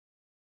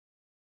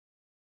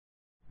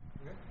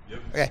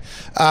Okay.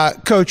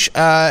 Coach,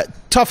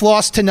 tough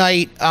loss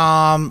tonight,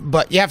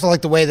 but you have to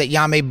like the way that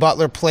Yame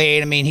Butler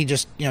played. I mean, he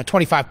just,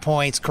 25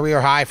 points,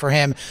 career high for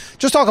him.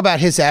 Just talk about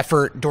his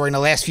effort during the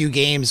last few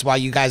games while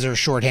you guys are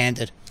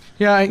shorthanded.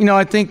 Yeah,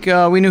 I think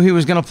we knew he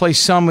was going to play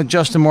some with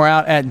Justin Moore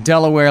out at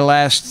Delaware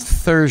last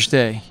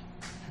Thursday,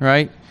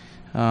 right?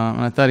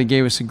 And I thought he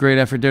gave us a great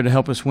effort there to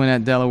help us win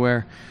at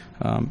Delaware.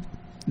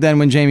 Then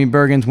when Jamie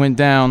Bergens went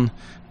down,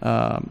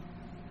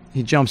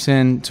 he jumps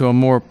into a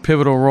more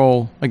pivotal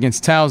role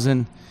against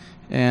Towson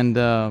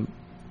and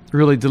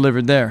really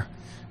delivered there.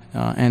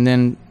 And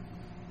then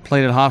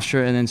played at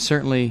Hofstra, and then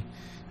certainly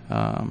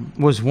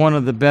was one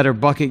of the better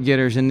bucket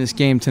getters in this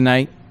game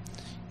tonight.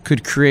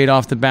 Could create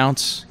off the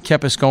bounce,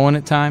 kept us going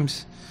at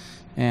times,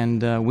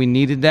 and we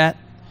needed that.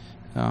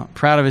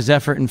 Proud of his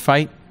effort and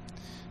fight.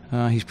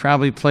 He's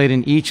probably played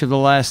in each of the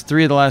last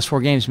 3 of the last 4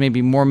 games,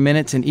 maybe more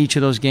minutes in each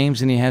of those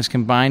games than he has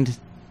combined,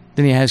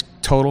 than he has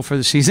total for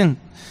the season.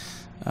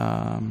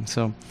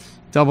 So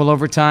double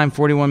overtime,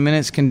 41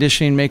 minutes,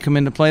 conditioning may come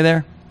into play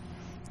there.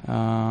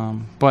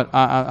 But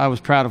I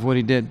was proud of what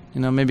he did.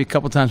 Maybe a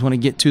couple times when he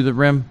get to the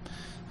rim,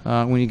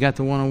 when he got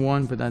the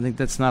one-on-one, but I think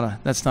that's not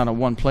a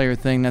one-player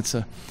thing. That's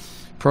a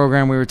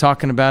program. We were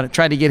talking about it.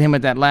 Tried to get him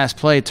at that last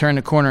play, turn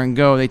the corner and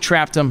go. They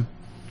trapped him,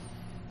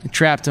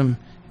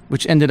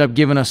 which ended up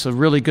giving us a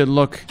really good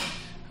look.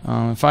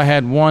 If I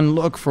had one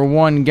look for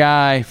one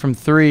guy from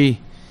 3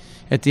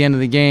 at the end of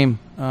the game,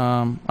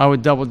 I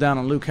would double down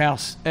on Luke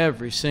House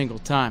every single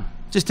time.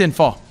 Just didn't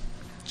fall.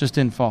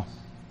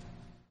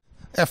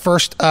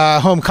 First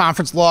home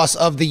conference loss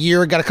of the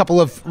year. Got a couple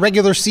of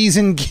regular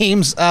season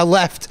games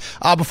left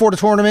before the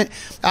tournament.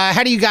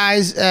 How do you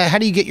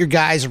get your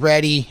guys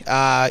ready,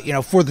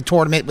 for the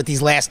tournament with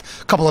these last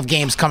couple of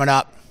games coming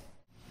up?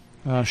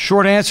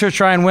 Short answer: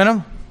 try and win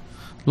them.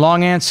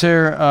 Long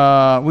answer: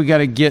 we got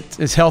to get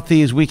as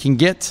healthy as we can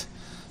get.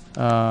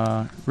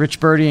 Rich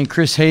Birdie and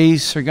Chris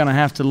Hayes are going to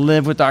have to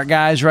live with our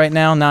guys right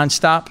now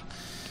nonstop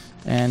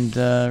and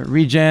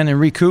regen and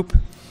recoup.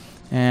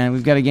 And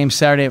we've got a game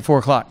Saturday at 4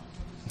 o'clock.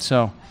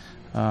 So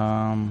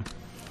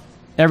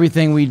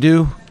everything we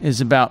do is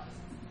about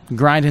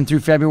grinding through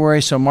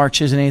February, so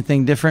March isn't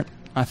anything different.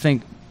 I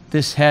think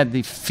this had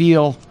the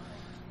feel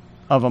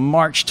of a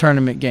March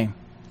tournament game.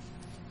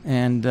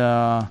 And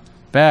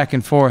back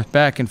and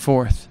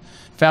forth.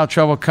 Foul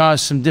trouble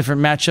caused some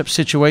different matchup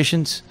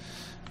situations.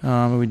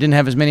 We didn't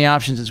have as many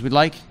options as we'd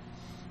like.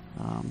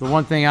 The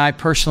one thing I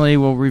personally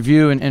will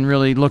review and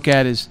really look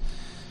at is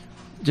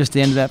just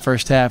the end of that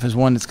first half is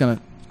one that's going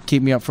to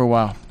keep me up for a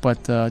while.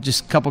 But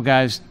just a couple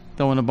guys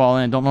throwing the ball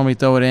in, don't normally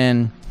throw it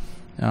in,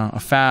 a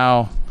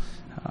foul.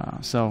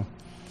 But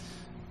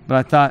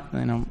I thought,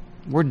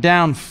 we're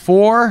down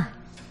 4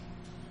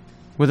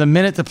 with a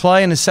minute to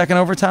play in the second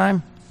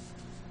overtime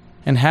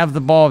and have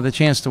the ball with the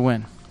chance to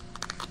win.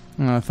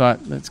 And I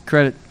thought that's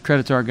credit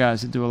to our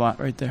guys that do a lot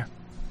right there.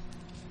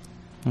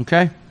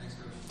 Okay?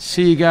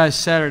 See you guys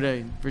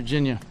Saturday,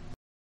 Virginia.